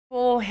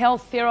more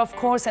healthier, of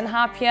course, and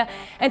happier,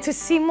 and to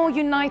see more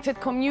united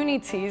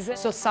communities.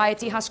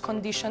 Society has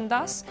conditioned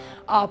us,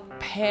 our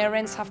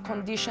parents have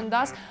conditioned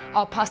us,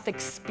 our past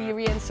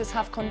experiences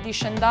have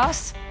conditioned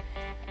us,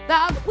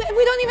 that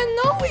we don't even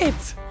know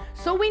it.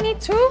 So we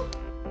need to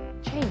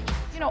change.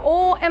 You know,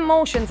 all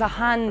emotions are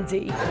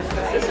handy.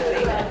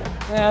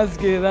 That's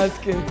good, that's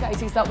good.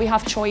 Guys, is that we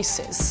have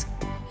choices.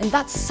 And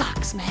that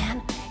sucks,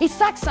 man. It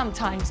sucks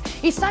sometimes.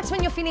 It sucks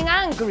when you're feeling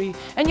angry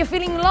and you're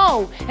feeling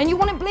low and you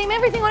want to blame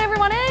everything on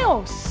everyone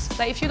else.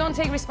 That if you don't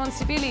take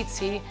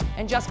responsibility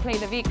and just play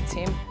the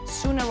victim,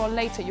 sooner or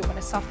later you're going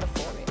to suffer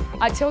for it.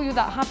 I tell you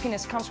that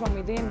happiness comes from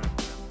within.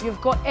 You've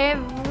got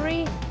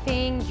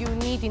everything you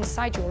need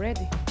inside you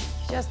already.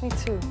 You just need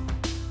to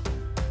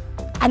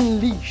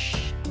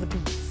unleash the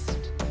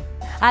beast.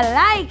 I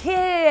like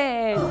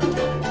it.